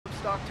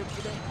stock took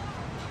today?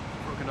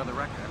 Broke another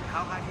record. I mean,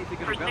 how high do you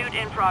think it'll go? Pursuit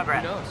in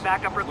progress. Who knows?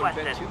 Backup Wouldn't have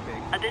been requested. too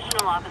big.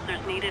 Additional officers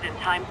needed in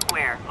Times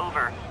Square.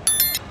 Over.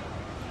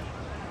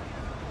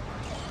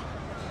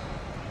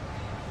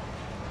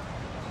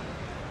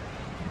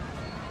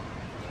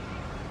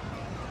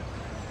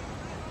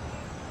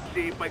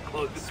 See if I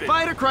close the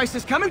Spider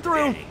crisis coming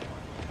through! Day.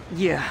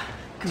 Yeah,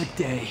 good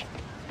day.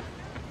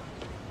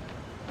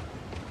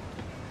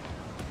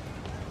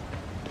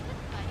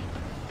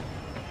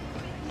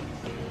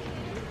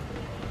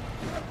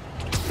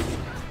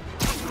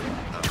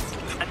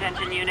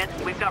 Attention units,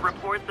 we've got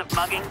reports of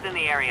muggings in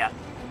the area.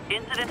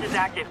 Incident is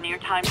active near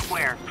Times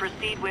Square.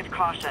 Proceed with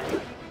caution.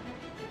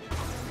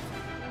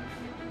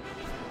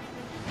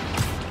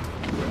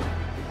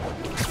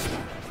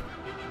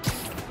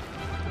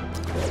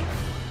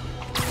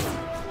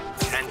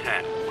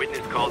 10-10.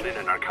 Witness called in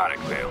a narcotic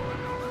sale.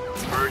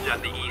 Merge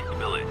on the East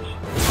Village.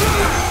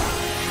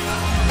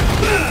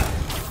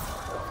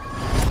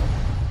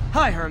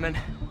 Hi, Herman.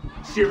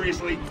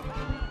 Seriously?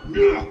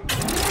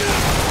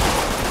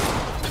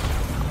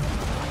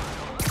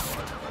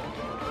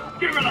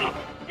 Give it up!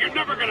 You're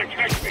never gonna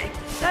catch me!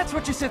 That's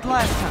what you said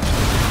last time.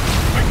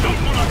 I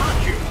don't want to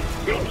hurt you!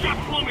 You'll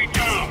just slow me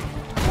down!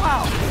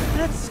 Wow,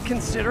 that's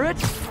considerate.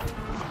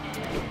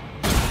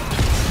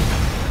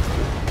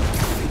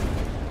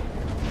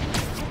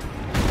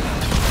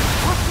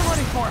 What's the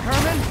money for,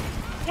 Herman?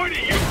 What do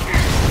you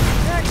care?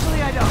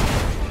 Actually, I don't.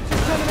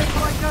 Just trying to make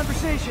polite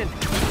conversation.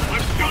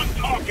 I'm done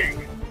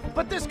talking!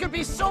 But this could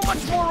be so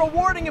much more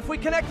rewarding if we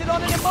connected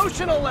on an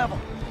emotional level.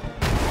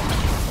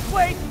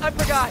 Wait, I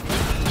forgot.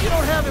 You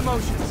don't have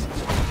emotions.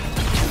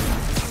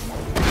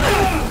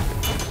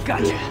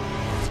 Gotcha.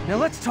 Now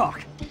let's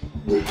talk.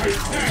 I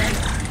said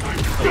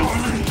I'm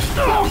done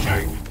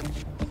talking!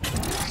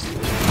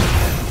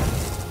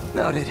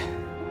 Noted.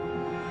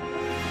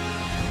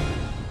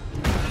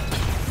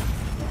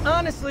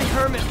 Honestly,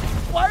 Herman,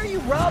 why are you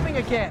robbing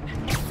again?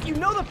 You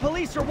know the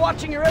police are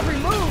watching your every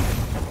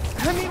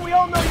move. I mean, we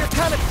all know you're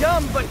kind of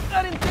dumb, but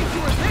I didn't think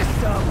you were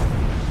this dumb.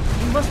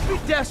 You must be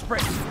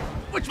desperate,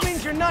 which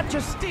means you're not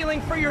just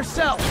stealing for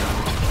yourself.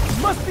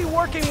 You must be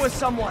working with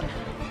someone,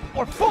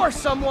 or for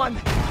someone.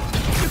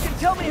 You can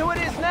tell me who it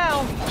is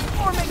now,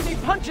 or make me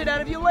punch it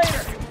out of you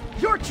later.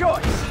 Your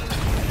choice.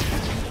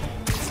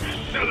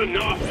 Said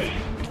enough!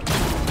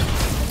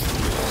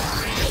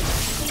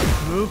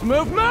 Move,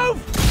 move,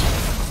 move!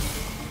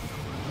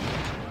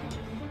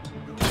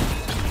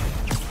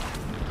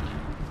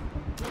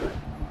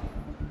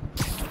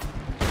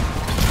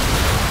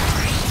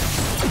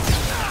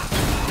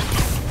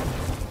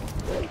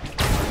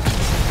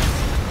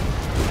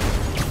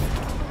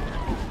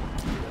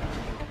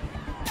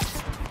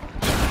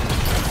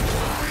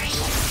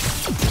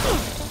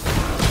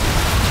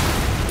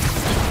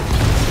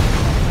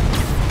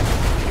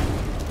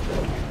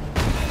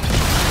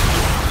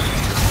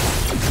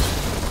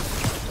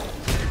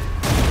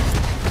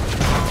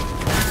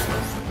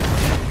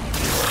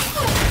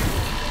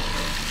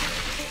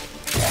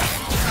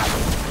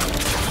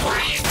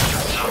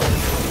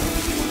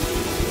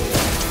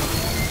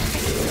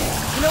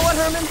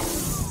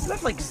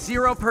 Like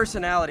zero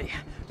personality,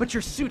 but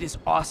your suit is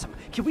awesome.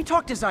 Can we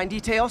talk design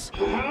details?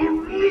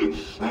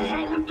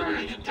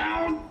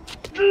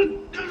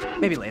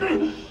 Maybe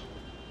later.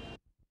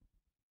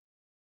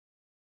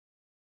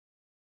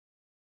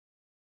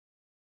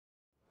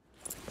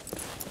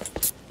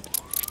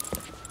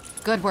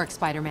 Good work,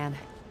 Spider-Man.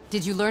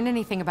 Did you learn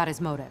anything about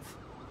his motive?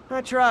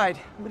 I tried,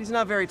 but he's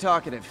not very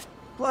talkative.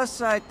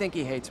 Plus, I think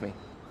he hates me.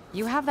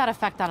 You have that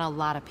effect on a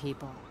lot of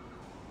people.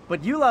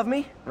 But you love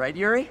me, right,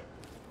 Yuri?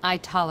 I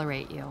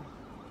tolerate you.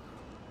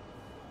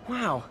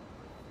 Wow.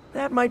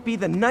 That might be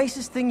the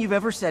nicest thing you've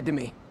ever said to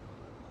me.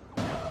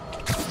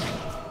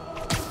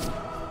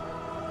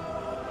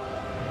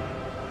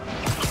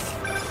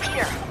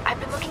 Peter, I've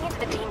been looking into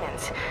the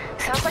demons.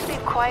 Sounds like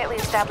they've quietly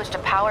established a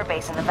power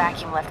base in the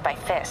vacuum left by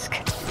Fisk.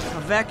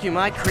 A vacuum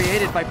I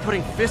created by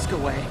putting Fisk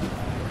away.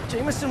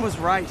 Jameson was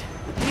right.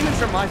 The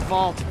demons are my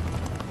fault.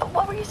 But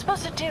what were you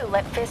supposed to do?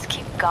 Let Fisk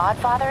keep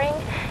godfathering?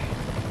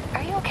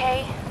 Are you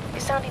okay? You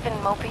sound even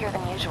mopier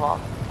than usual.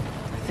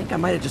 I think I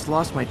might have just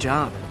lost my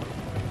job.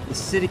 The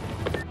city...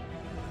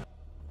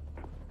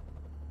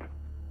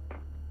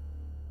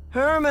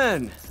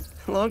 Herman!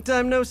 Long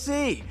time no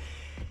see.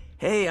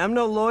 Hey, I'm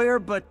no lawyer,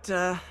 but,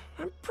 I'm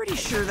pretty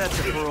sure that's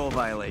a parole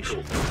violation.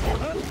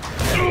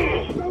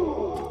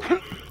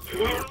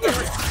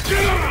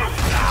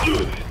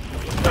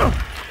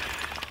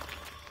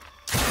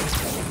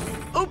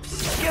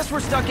 Oops, guess we're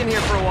stuck in here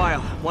for a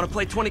while. Want to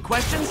play 20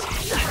 questions?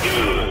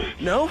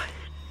 No?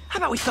 How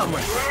about we thumb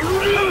wrestle?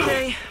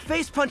 Okay,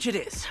 face punch it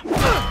is.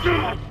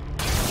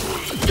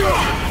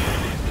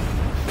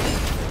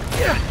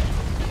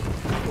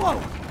 Whoa!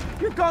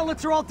 Your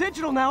gauntlets are all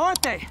digital now,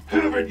 aren't they?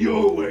 Have it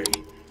your way.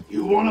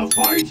 You wanna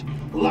fight?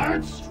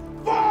 Let's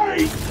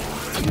fight!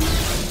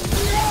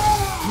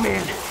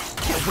 Man,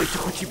 can't wait to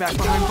put you back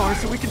behind bars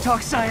so we can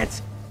talk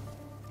science.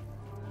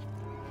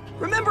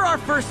 Remember our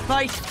first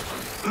fight?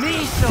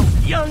 Me, so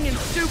young and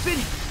stupid?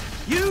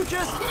 You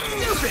just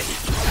stupid!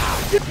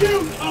 You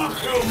talk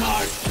too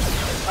much!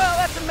 Well,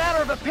 that's a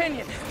matter of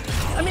opinion.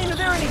 I mean, are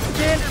there any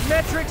standard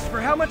metrics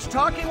for how much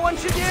talking one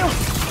should do?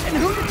 And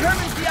who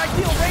determines the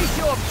ideal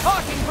ratio of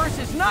talking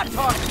versus not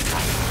talking?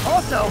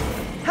 Also,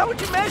 how would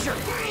you measure?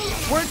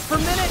 Words per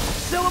minute?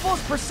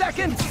 Syllables per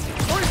second?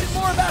 Or is it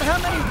more about how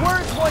many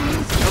words one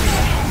uses?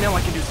 Okay, now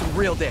I can do some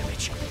real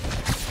damage.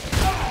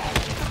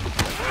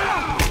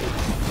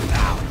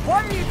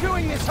 Why are you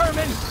doing this,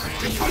 Herman?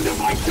 Because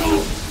if I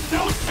don't,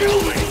 they'll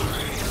kill me!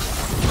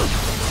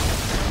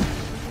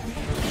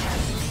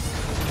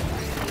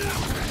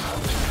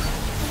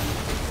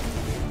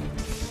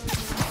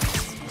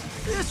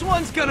 This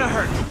one's gonna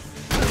hurt.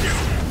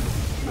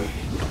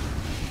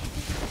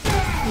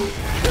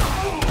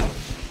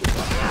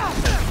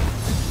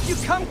 You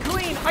come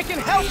clean, I can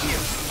help you!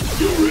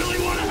 You really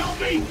want to help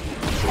me?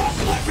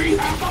 Just let me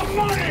have the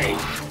money!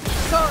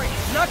 Sorry,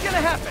 not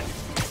gonna happen.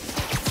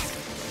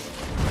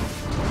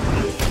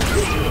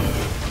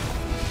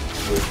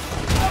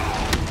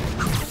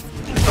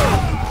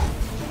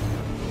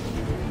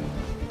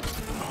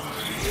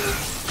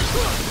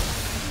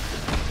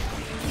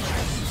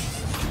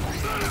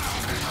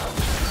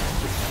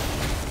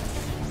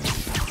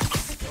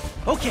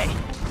 Okay,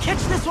 catch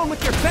this one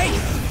with your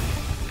face!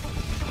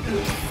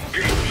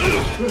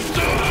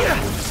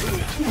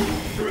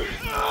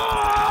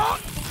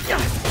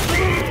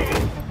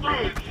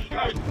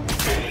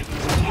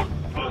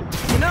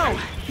 You know,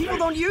 people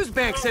don't use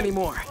banks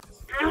anymore.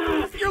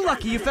 You're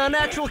lucky you found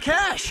actual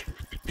cash.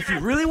 If you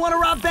really want to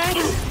rob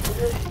banks,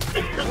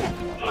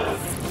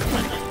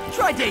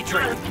 try day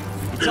trading.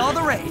 It's all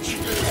the rage.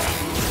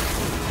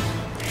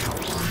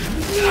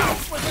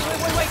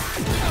 Wait.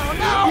 Oh,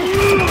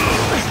 no!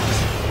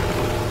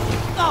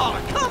 Oh,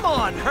 come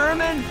on,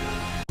 Herman!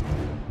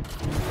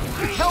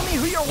 Tell me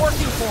who you're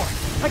working for.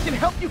 I can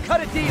help you cut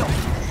a deal.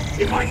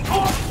 If I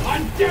talk,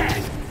 I'm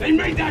dead! They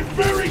made that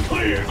very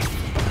clear!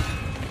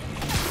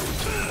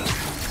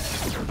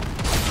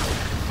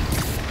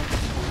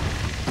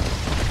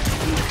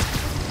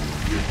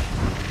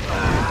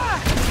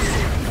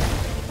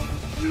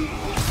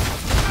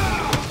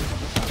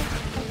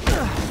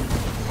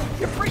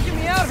 You're freaking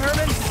me out,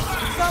 Herman.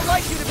 It's not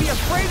like you to be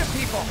afraid of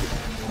people.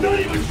 Not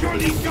even sure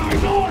these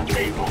guys are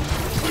people!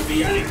 Could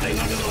be anything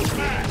under those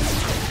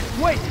masks!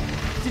 Wait,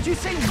 did you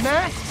say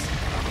masks?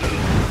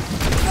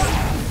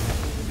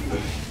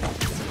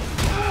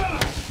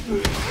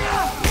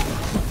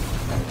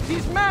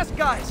 These mask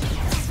guys,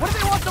 what do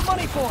they want the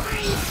money for?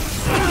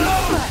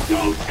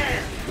 Don't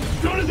care!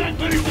 As soon as I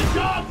finish the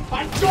job,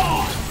 I'm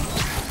gone!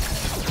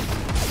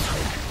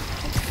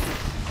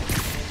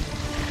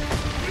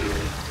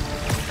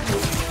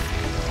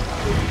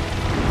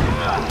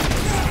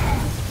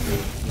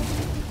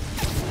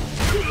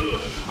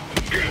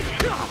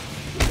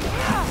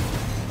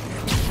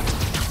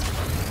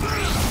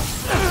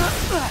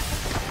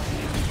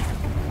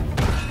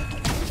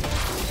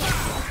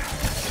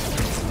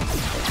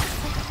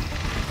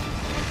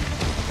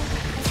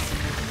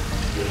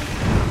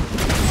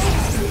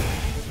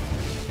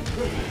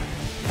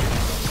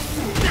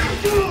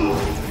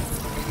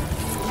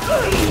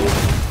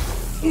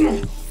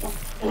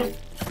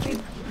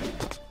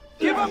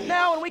 Give up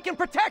now and we can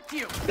protect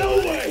you! No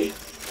way!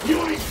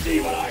 You ain't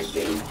see what I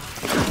see!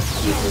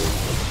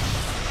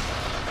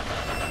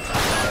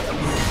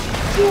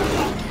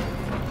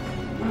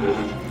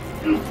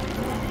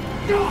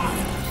 God!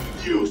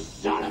 You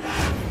son of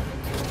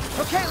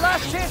a... Okay,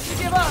 last chance to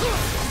give up.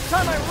 This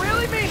time I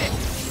really mean it!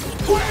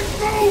 Quit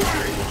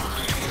moving!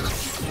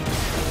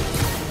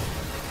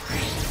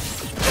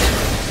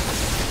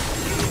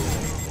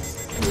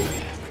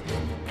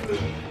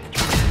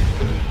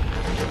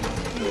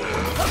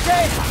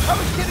 Okay, I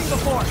was kidding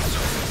before.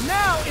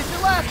 Now is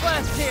your last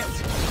chance.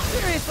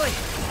 Seriously.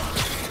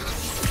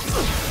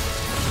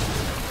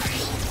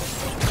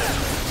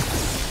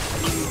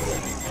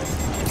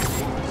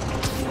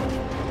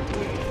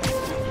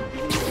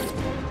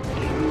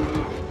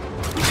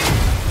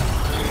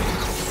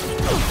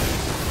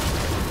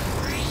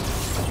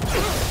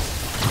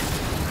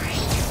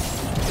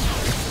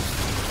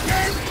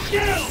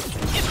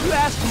 If you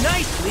ask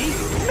nicely,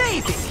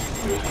 maybe.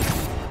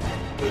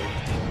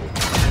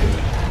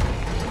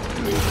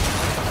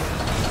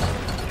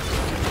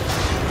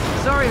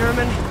 Sorry,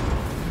 Herman.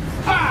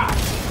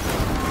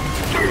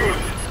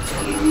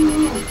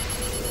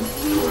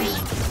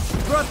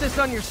 You brought this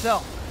on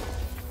yourself.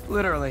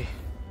 Literally.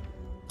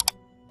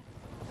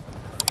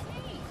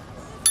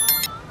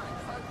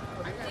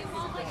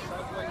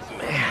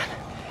 Man,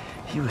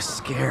 he was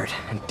scared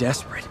and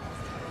desperate.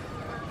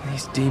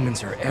 These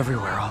demons are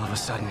everywhere all of a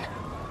sudden.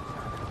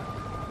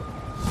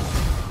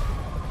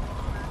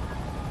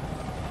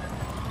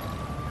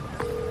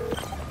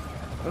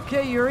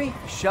 Okay, Yuri.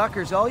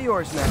 Shocker's all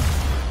yours now.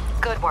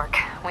 Good work.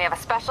 We have a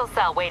special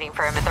cell waiting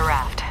for him at the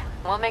raft.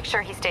 We'll make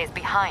sure he stays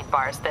behind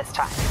bars this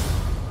time.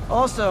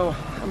 Also,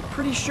 I'm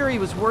pretty sure he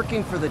was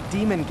working for the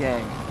Demon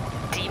Gang.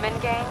 Demon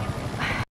Gang?